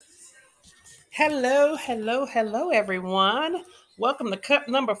Hello, hello, hello, everyone. Welcome to cup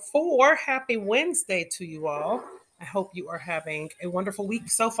number 4. Happy Wednesday to you all. I hope you are having a wonderful week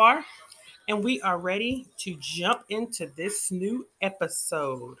so far. And we are ready to jump into this new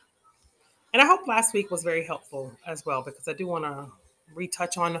episode. And I hope last week was very helpful as well because I do want to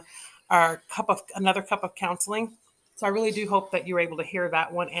retouch on our another cup of counseling. So I really do hope that you're able to hear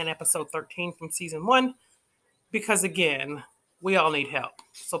that one and episode 13 from season 1 because again, we all need help.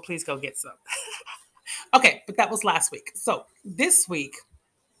 So please go get some. Okay, but that was last week. So this week,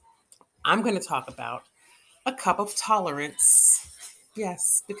 I'm going to talk about a cup of tolerance.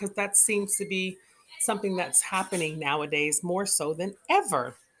 Yes, because that seems to be something that's happening nowadays more so than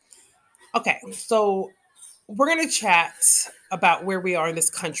ever. Okay, so we're going to chat about where we are in this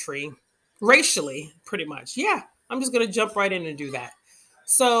country racially, pretty much. Yeah, I'm just going to jump right in and do that.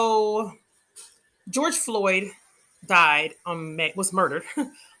 So, George Floyd was murdered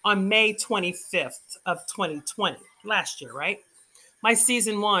on May 25th of 2020, last year, right? My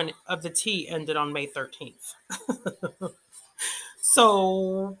season 1 of the Tea ended on May 13th.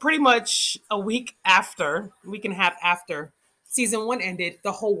 So pretty much a week and a half after season 1 ended,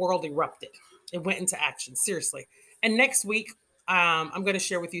 the whole world erupted. It went into action, seriously. And next week, I'm going to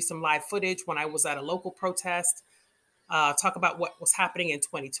share with you some live footage when I was at a local protest. Talk about what was happening in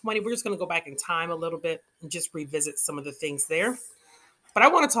 2020. We're just going to go back in time a little bit and just revisit some of the things there. But I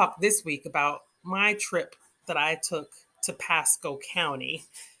want to talk this week about my trip that I took to Pasco County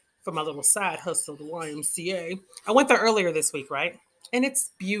for my little side hustle, the YMCA. I went there earlier this week, right? And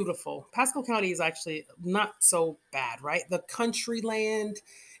it's beautiful. Pasco County is actually not so bad, right? The country land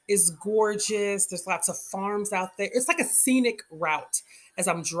is gorgeous. There's lots of farms out there. It's like a scenic route as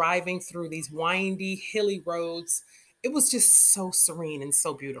I'm driving through these windy, hilly roads. It was just so serene and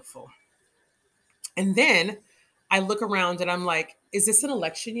so beautiful. And then I look around and I'm like, is this an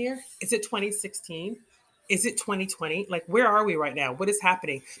election year? Is it 2016? Is it 2020? Like, where are we right now? What is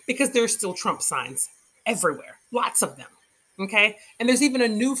happening? Because there's still Trump signs everywhere, lots of them. Okay. And there's even a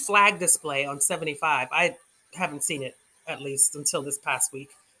new flag display on 75. I haven't seen it at least until this past week.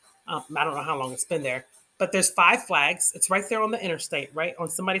 I don't know how long it's been there, but there's 5 flags. It's right there on the interstate, right on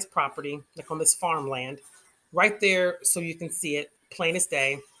somebody's property, like on this farmland, right there. So you can see it plain as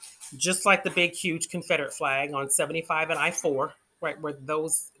day, just like the big, huge Confederate flag on 75 and I-4, right where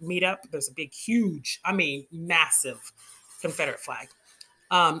those meet up. There's a big, huge, I mean, massive Confederate flag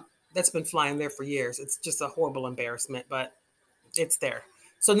that's been flying there for years. It's just a horrible embarrassment, but it's there.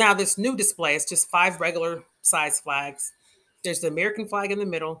 So now this new display is just 5 regular size flags. There's the American flag in the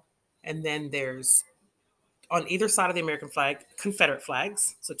middle, and then there's on either side of the American flag, Confederate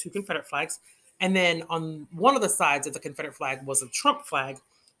flags. So 2 Confederate flags. And then on one of the sides of the Confederate flag was a Trump flag.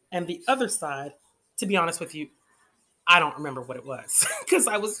 And the other side, to be honest with you, I don't remember what it was because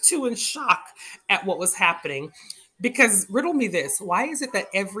I was too in shock at what was happening. Because riddle me this, why is it that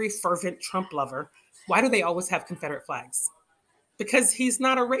every fervent Trump lover, why do they always have Confederate flags? Because he's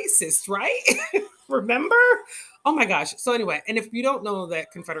not a racist, right? Remember? Oh my gosh. So anyway, and if you don't know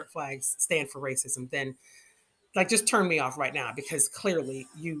that Confederate flags stand for racism, then like just turn me off right now because clearly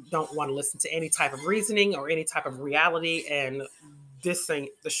you don't want to listen to any type of reasoning or any type of reality, and this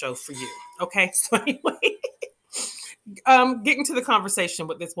ain't the show for you. Okay. So anyway, getting to the conversation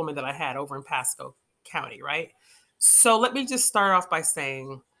with this woman that I had over in Pasco County, right? So let me just start off by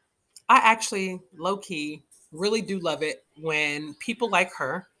saying I actually low key really do love it when people like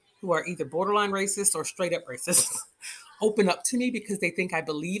her, who are either borderline racist or straight up racist, open up to me because they think I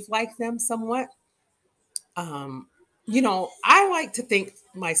believe like them somewhat. um, I like to think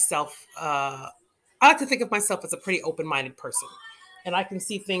myself, I like to think of myself as a pretty open minded person. And I can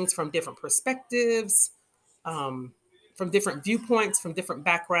see things from different perspectives, um, from different viewpoints, from different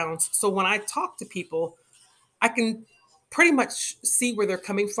backgrounds. So when I talk to people, I can pretty much see where they're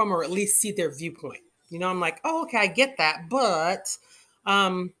coming from or at least see their viewpoint. I'm like, oh, okay, I get that.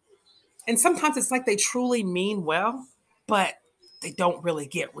 Um, and sometimes it's like they truly mean well, but they don't really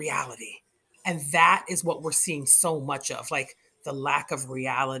get reality. And that is what we're seeing so much of, like the lack of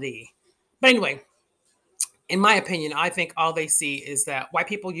reality. But anyway, in my opinion, I think all they see is that white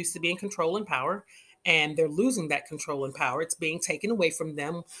people used to be in control and power, and they're losing that control and power. It's being taken away from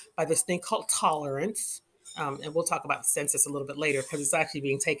them by this thing called tolerance. And we'll talk about the census a little bit later because it's actually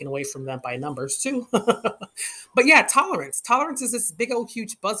being taken away from them by numbers too. But yeah, tolerance. Tolerance is this big old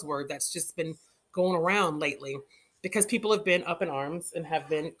huge buzzword that's just been going around lately because people have been up in arms and have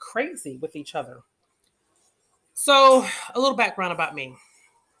been crazy with each other. So, a little background about me.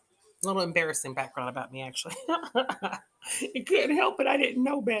 A little embarrassing background about me, actually. You couldn't help it. I didn't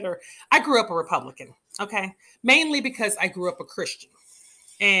know better. I grew up a Republican, okay? Mainly because I grew up a Christian.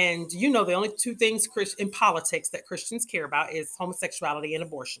 And you know, the only two things in politics that Christians care about is homosexuality and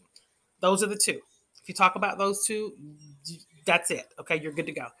abortion. Those are the two. If you talk about those two, that's it. Okay, you're good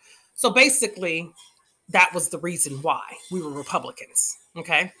to go. So basically, that was the reason why we were Republicans.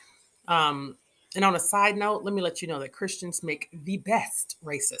 Okay. Um, and on a side note, let me let you know that Christians make the best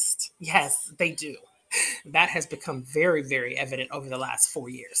racist. Yes, they do. That has become very, very evident over the last 4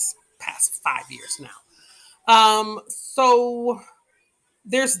 years, past 5 years now. So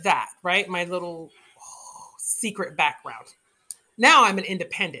there's that, right? My little secret background. Now I'm an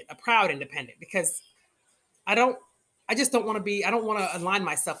independent, a proud independent, because I don't, I just don't want to be, I don't want to align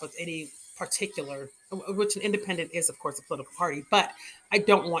myself with any particular, which an independent is, of course, a political party, but I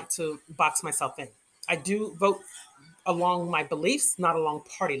don't want to box myself in. I do vote along my beliefs, not along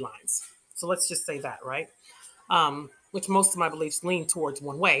party lines. So let's just say that, right? Which most of my beliefs lean towards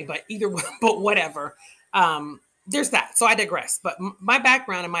one way, but either, but whatever. There's that. So I digress. But my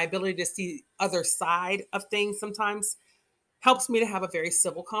background and my ability to see other side of things sometimes helps me to have a very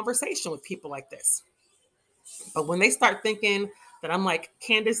civil conversation with people like this. But when they start thinking that I'm like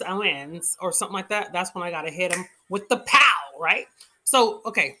Candace Owens or something like that, that's when I got to hit them with the pow, right? So,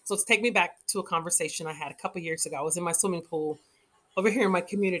 okay, so let's take me back to a conversation I had a couple years ago. I was in my swimming pool over here in my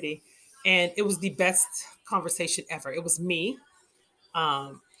community, and it was the best conversation ever. It was me,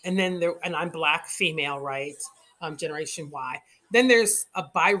 and then there, and I'm black, female, right? Generation Y. Then there's a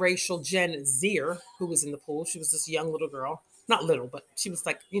biracial Gen Zer who was in the pool. She was this young little girl, not little, but she was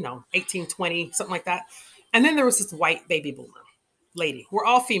like, 18, 20, something like that. And then there was this white baby boomer lady. We're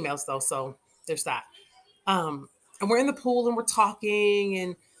all females though, so there's that. Um, and we're in the pool and we're talking,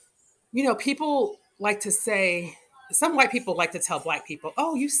 and people like to say, some white people like to tell black people,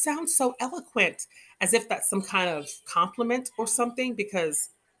 "Oh, you sound so eloquent," as if that's some kind of compliment or something. Because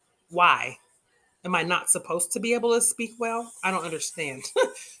why? Am I not supposed to be able to speak well? I don't understand.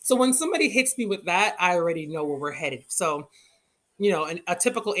 So when somebody hits me with that, I already know where we're headed. So, and a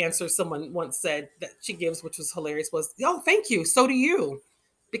typical answer someone once said that she gives, which was hilarious, was, "Oh, thank you. So do you."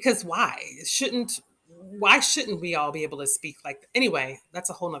 Because why shouldn't we all be able to speak like that? Anyway, that's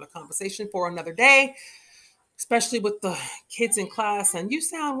a whole nother conversation for another day, especially with the kids in class. And you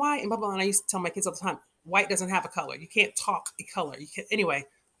sound white and blah, blah. And I used to tell my kids all the time, white doesn't have a color. You can't talk a color. You can anyway,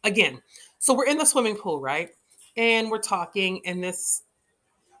 again. So we're in the swimming pool, right? And we're talking, and this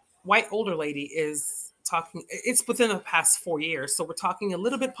white older lady is talking. It's within the past 4 years. So we're talking a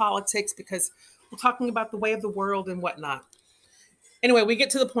little bit politics because we're talking about the way of the world and whatnot. Anyway, we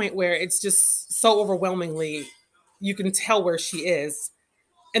get to the point where it's just so overwhelmingly, you can tell where she is.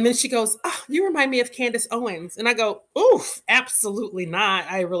 And then she goes, "Oh, you remind me of Candace Owens." And I go, "Oof, absolutely not.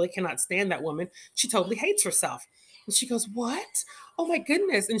 I really cannot stand that woman. She totally hates herself." And she goes, "What? Oh my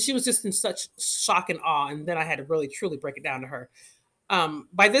goodness." And she was just in such shock and awe. And then I had to really, truly break it down to her.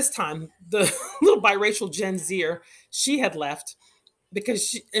 By this time, the little biracial Gen Zer, she had left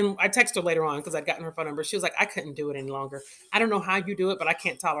because and I texted her later on because I'd gotten her phone number. She was like, "I couldn't do it any longer. I don't know how you do it, but I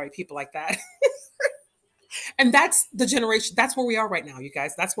can't tolerate people like that." And that's the generation, that's where we are right now, you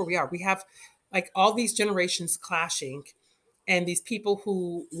guys. That's where we are. We have like all these generations clashing, and these people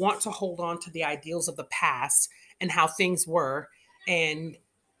who want to hold on to the ideals of the past and how things were, and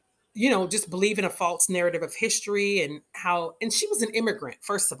just believe in a false narrative of history. And how, and she was an immigrant,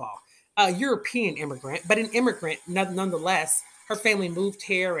 first of all, a European immigrant, but an immigrant nonetheless. Her family moved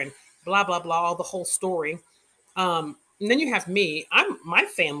here and blah blah blah, all the whole story. And then you have me. My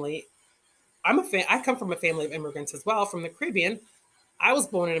family, I come from a family of immigrants as well, from the Caribbean. I was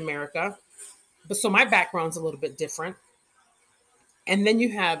born in America, but so my background's a little bit different. And then you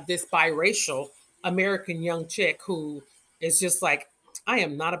have this biracial American young chick who is just like, "I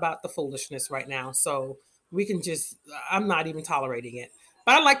am not about the foolishness right now. So we can just, I'm not even tolerating it."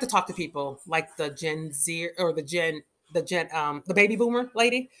 But I like to talk to people like the Gen Z or the baby boomer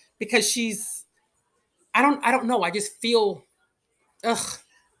lady, because I don't know. I just feel, ugh.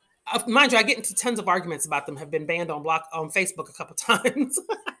 Mind you, I get into tons of arguments about them. Have been banned on Facebook a couple times.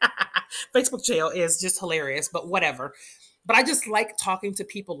 Facebook jail is just hilarious, but whatever. But I just like talking to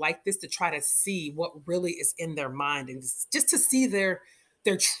people like this to try to see what really is in their mind, and just to see their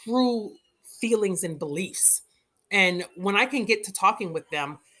true feelings and beliefs. And when I can get to talking with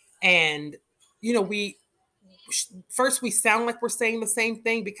them, and we first we sound like we're saying the same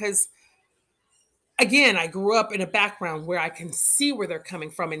thing, because again, I grew up in a background where I can see where they're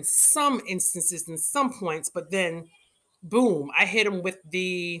coming from in some instances, in some points, but then boom, I hit them with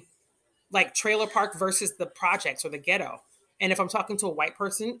the like trailer park versus the projects or the ghetto. And if I'm talking to a white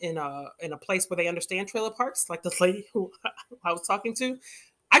person in a place where they understand trailer parks, like the lady who I was talking to,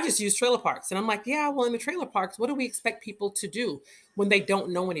 I just use trailer parks. And I'm like, yeah, well, in the trailer parks, what do we expect people to do when they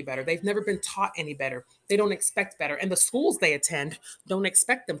don't know any better? They've never been taught any better. They don't expect better. And the schools they attend don't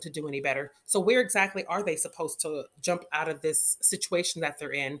expect them to do any better. So, where exactly are they supposed to jump out of this situation that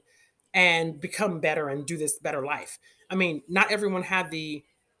they're in and become better and do this better life? I mean, not everyone had the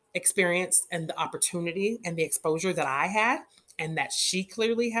experience and the opportunity and the exposure that I had and that she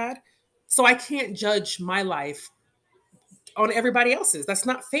clearly had. So, I can't judge my life on everybody else's. That's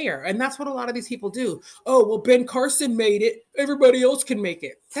not fair. And that's what a lot of these people do. Oh, well, Ben Carson made it. Everybody else can make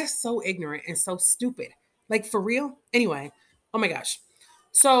it. That's so ignorant and so stupid. Like, for real? Anyway, oh my gosh.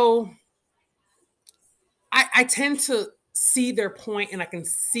 So I tend to see their point and I can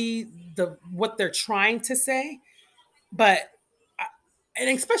see the what they're trying to say, but and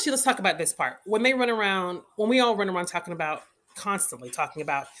especially let's talk about this part. When they run around, when we all run around talking about constantly talking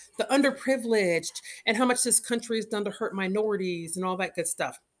about the underprivileged and how much this country has done to hurt minorities and all that good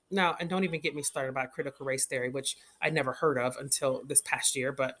stuff. Now, and don't even get me started about critical race theory, which I never heard of until this past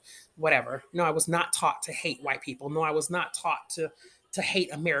year, but whatever. No, I was not taught to hate white people. No, I was not taught to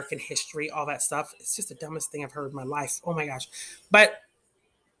hate American history, all that stuff. It's just the dumbest thing I've heard in my life. Oh my gosh. But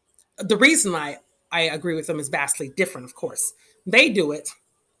the reason I agree with them is vastly different, of course. They do it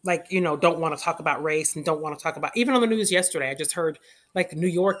like, don't want to talk about race and don't want to talk about, even on the news yesterday, I just heard like New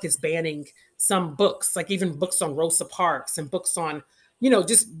York is banning some books, like even books on Rosa Parks and books on,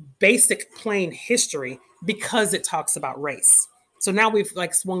 just basic plain history because it talks about race. So now we've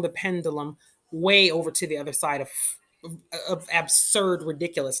like swung the pendulum way over to the other side of absurd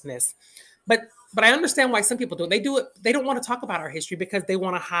ridiculousness. But I understand why some people do it. They do it. They don't want to talk about our history because they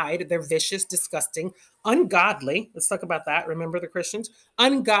want to hide. They're vicious, disgusting, ungodly. Let's talk about that. Remember the Christians?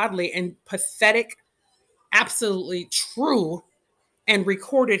 Ungodly and pathetic, absolutely true and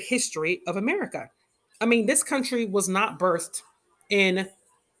recorded history of America. I mean, this country was not birthed in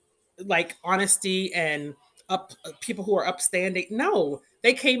like honesty and up people who are upstanding. No,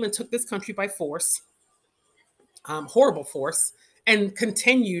 they came and took this country by force, horrible force, and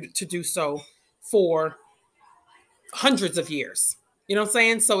continued to do so for hundreds of years. You know what I'm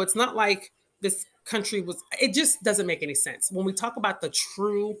saying? So it's not like this country was, it just doesn't make any sense. When we talk about the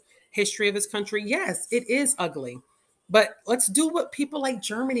true history of this country, yes, it is ugly. But let's do what people like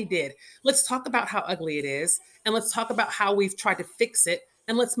Germany did. Let's talk about how ugly it is. And let's talk about how we've tried to fix it.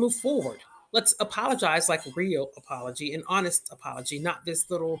 And let's move forward. Let's apologize like a real apology, an honest apology, not this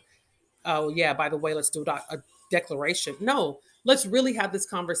little, oh, yeah, by the way, let's do a declaration. No, let's really have this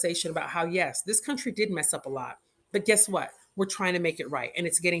conversation about how, yes, this country did mess up a lot. But guess what? We're trying to make it right and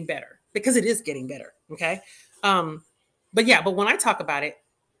it's getting better because it is getting better. Okay. Um, but yeah, but when I talk about it,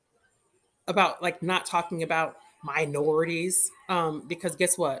 about like not talking about minorities, because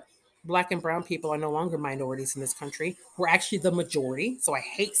guess what? Black and brown people are no longer minorities in this country. We're actually the majority. So I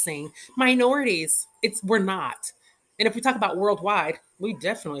hate saying minorities. We're not. And if we talk about worldwide, we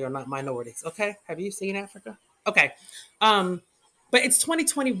definitely are not minorities. Okay. Have you seen Africa? Okay. Um, but it's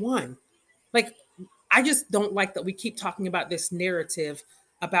 2021. Like, I just don't like that we keep talking about this narrative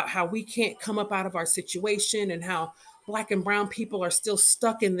about how we can't come up out of our situation and how black and brown people are still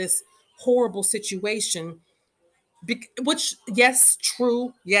stuck in this horrible situation. Which, yes,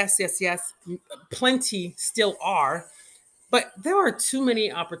 true. Yes, yes, yes. Plenty still are. But there are too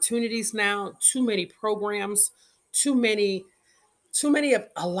many opportunities now, too many programs, too many of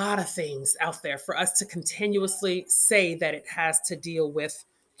a lot of things out there for us to continuously say that it has to deal with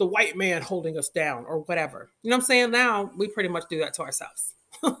the white man holding us down or whatever. You know what I'm saying? Now we pretty much do that to ourselves.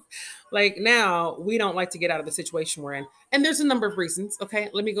 Like now we don't like to get out of the situation we're in. And there's a number of reasons. Okay.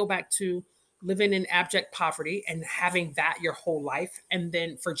 Let me go back to living in abject poverty and having that your whole life. And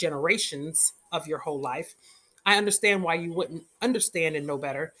then for generations of your whole life. I understand why you wouldn't understand and know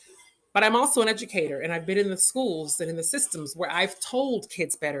better, but I'm also an educator and I've been in the schools and in the systems where I've told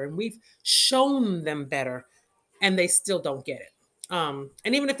kids better and we've shown them better and they still don't get it. And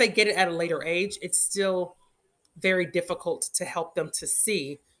even if they get it at a later age, it's still very difficult to help them to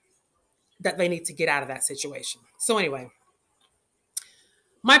see that they need to get out of that situation. So, anyway,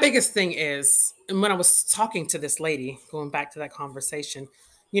 my biggest thing is, and when I was talking to this lady, going back to that conversation,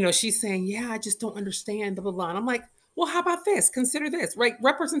 she's saying, yeah, I just don't understand, blah, blah, blah. And I'm like, well, how about this? Consider this, right?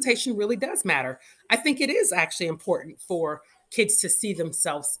 Representation really does matter. I think it is actually important for kids to see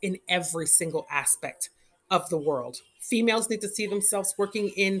themselves in every single aspect of the world. Females need to see themselves working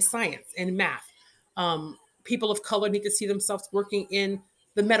in science and math. People of color need to see themselves working in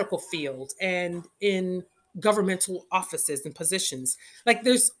the medical field and in governmental offices and positions. Like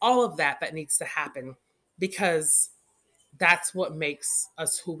there's all of that needs to happen because that's what makes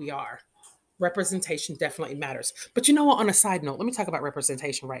us who we are. representation definitely matters. But you know what? On a side note, let me talk about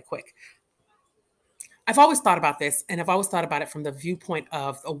representation right quick. I've always thought about this, and I've always thought about it from the viewpoint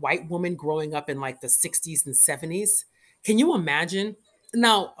of a white woman growing up in like the 60s and 70s. Can you imagine?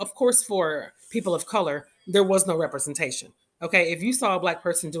 Now, of course, for people of color, there was no representation. Okay. If you saw a black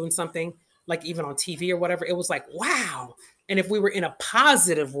person doing something, like even on TV or whatever, it was like, wow. And if we were in a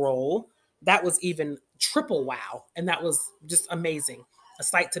positive role, that was even triple wow. And that was just amazing, a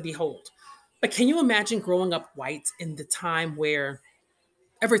sight to behold. But can you imagine growing up white in the time where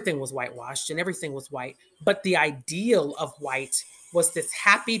everything was whitewashed and everything was white, but the ideal of white was this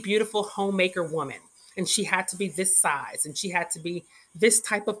happy, beautiful homemaker woman. And she had to be this size, and she had to be this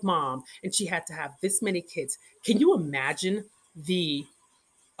type of mom, and she had to have this many kids. Can you imagine the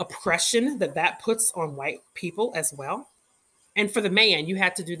oppression that that puts on white people as well? And for the man, you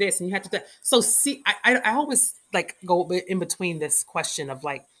had to do this and you had to do that. So see, I always like go in between this question of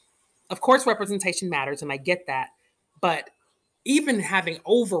like, of course, representation matters, and I get that, but even having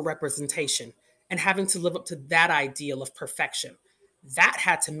over representation and having to live up to that ideal of perfection, that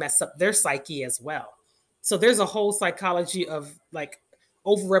had to mess up their psyche as well. So there's a whole psychology of like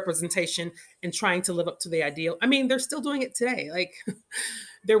over representation and trying to live up to the ideal. I mean, they're still doing it today. Like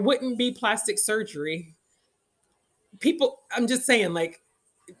there wouldn't be plastic surgery. People, I'm just saying, like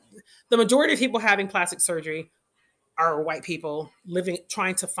the majority of people having plastic surgery are white people living,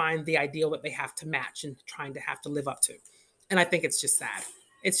 trying to find the ideal that they have to match and trying to have to live up to. And I think it's just sad.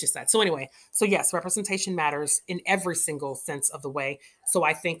 It's just sad. So anyway, so yes, representation matters in every single sense of the way. So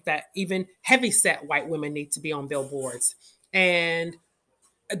I think that even heavy set white women need to be on billboards. And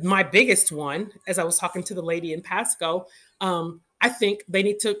my biggest one, as I was talking to the lady in Pasco, I think they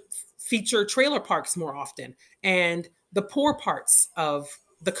need to feature trailer parks more often and the poor parts of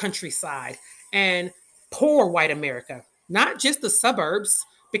the countryside and poor white America, not just the suburbs.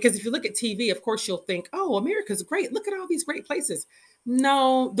 Because if you look at TV, of course, you'll think, oh, America's great. Look at all these great places.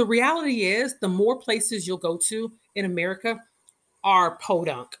 No, the reality is the more places you'll go to in America are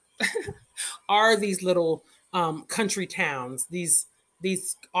podunk, are these little country towns, these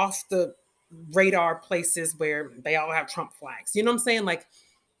off the radar places where they all have Trump flags. You know what I'm saying? Like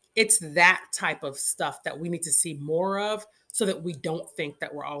it's that type of stuff that we need to see more of so that we don't think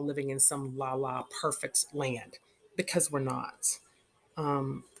that we're all living in some la la perfect land because we're not.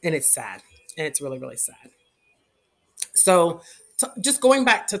 And it's sad. And it's really, really sad. So, just going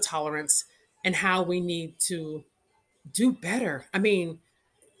back to tolerance and how we need to do better. I mean,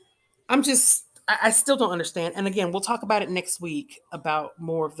 I still don't understand. And again, we'll talk about it next week about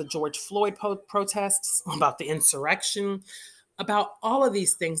more of the George Floyd protests, about the insurrection, about all of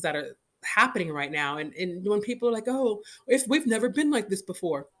these things that are happening right now. And when people are like, oh, if we've never been like this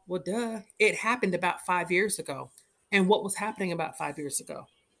before, well, duh, it happened about 5 years ago. And what was happening about 5 years ago?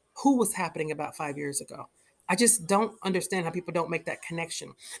 Who was happening about 5 years ago? I just don't understand how people don't make that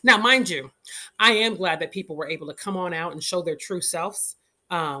connection. Now, mind you, I am glad that people were able to come on out and show their true selves.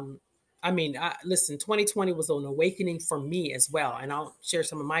 Um, listen, 2020 was an awakening for me as well. And I'll share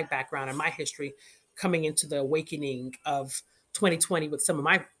some of my background and my history coming into the awakening of 2020 with some of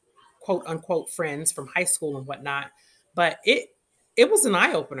my quote unquote friends from high school and whatnot. But it was an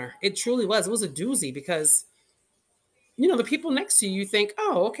eye opener. It truly was. It was a doozy because the people next to you, you think,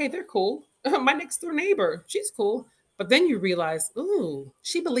 oh, okay, they're cool. My next door neighbor, she's cool. But then you realize, ooh,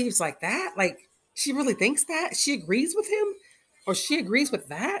 she believes like that. Like she really thinks that. She agrees with him or she agrees with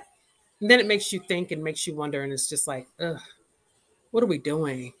that. And then it makes you think and makes you wonder. And it's just like, ugh, what are we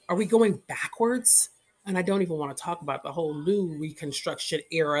doing? Are we going backwards? And I don't even want to talk about the whole new Reconstruction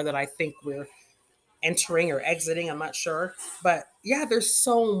era that I think we're entering or exiting. I'm not sure. But yeah, there's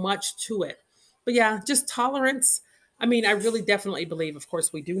so much to it. But yeah, just tolerance. I mean, I really definitely believe, of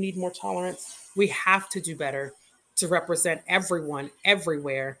course, we do need more tolerance. We have to do better to represent everyone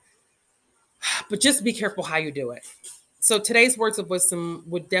everywhere. But just be careful how you do it. So today's words of wisdom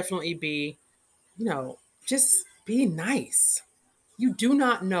would definitely be, just be nice. You do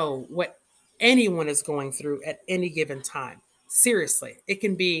not know what anyone is going through at any given time. Seriously, it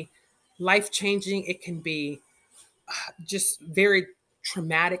can be life changing, it can be just very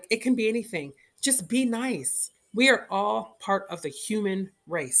traumatic, it can be anything. Just be nice. We are all part of the human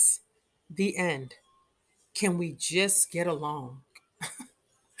race. The end. Can we just get along?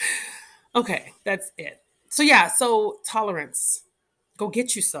 Okay, that's it. So, yeah, so tolerance. Go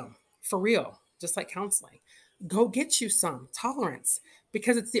get you some for real, just like counseling. Go get you some tolerance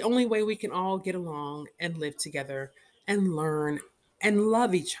because it's the only way we can all get along and live together and learn and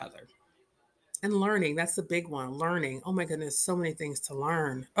love each other. And learning, that's the big one. Learning. Oh my goodness, so many things to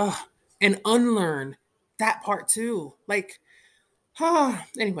learn. Ugh. And unlearn that part too. Like,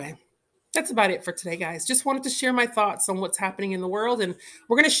 anyway. That's about it for today, guys. Just wanted to share my thoughts on what's happening in the world, and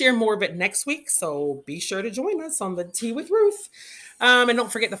we're going to share more of it next week. So be sure to join us on the Tea with Ruth. And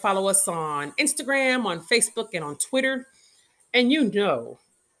don't forget to follow us on Instagram, on Facebook, and on Twitter. And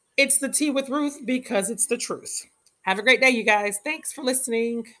it's the Tea with Ruth because it's the truth. Have a great day, you guys. Thanks for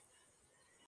listening.